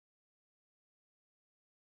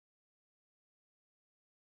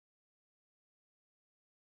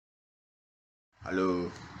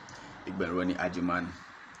Hallo, ik ben Ronny Adjuman.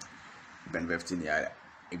 Ik ben 15 jaar.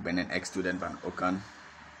 Ik ben een ex-student van Okan.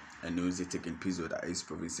 En nu zit ik in PISO, dat is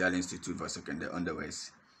Provinciaal Instituut voor Secundair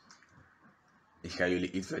Onderwijs. Ik ga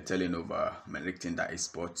jullie iets vertellen over mijn richting, dat is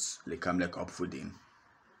sport, lichamelijke opvoeding.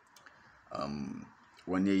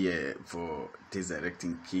 Wanneer je voor deze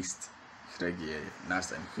richting kiest, krijg je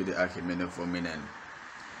naast een goede algemene vorming en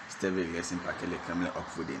stevige les in pakken lichamelijke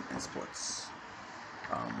opvoeding en sport.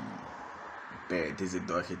 Bij deze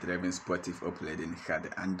doorgedreven sportieve opleiding gaat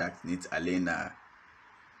de aandacht niet alleen naar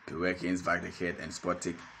bewegingsvaardigheid en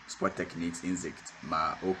sporttechniek inzicht,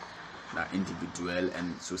 maar ook naar individueel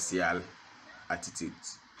en sociaal attitude.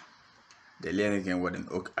 De leerlingen worden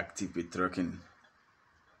ook actief betrokken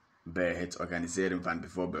bij het organiseren van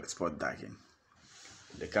bijvoorbeeld sportdagen.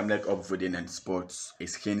 Lichamelijke opvoeding en sport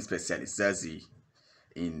is geen specialisatie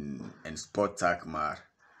in een sporttak, maar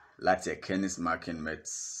laat je kennis maken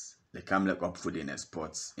met lichamelijke opvoeding en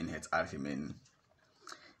sport in het algemeen.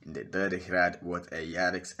 In de derde graad wordt er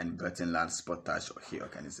jaarlijks een buitenlands sporttage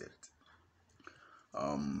georganiseerd.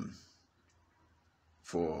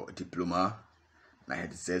 Voor diploma, na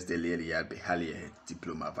het zesde leerjaar behaal je het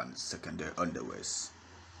diploma van secundair onderwijs.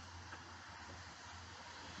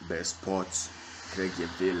 Bij sport krijg je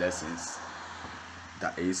veel lessons.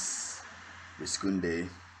 Dat is wiskunde,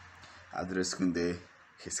 adreskunde,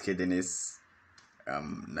 geschiedenis,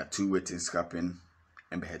 natuurwetenschappen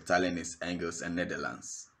en bij het talen is Engels en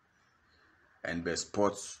Nederlands. En bij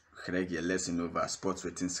sport krijg je lessen over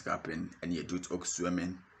sportwetenschappen en je doet ook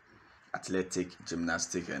zwemmen, atletiek,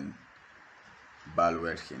 gymnastiek en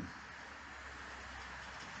balwerken.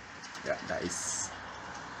 Ja, dat is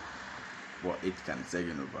wat ik kan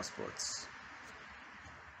zeggen over sport.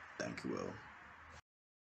 Dank u wel.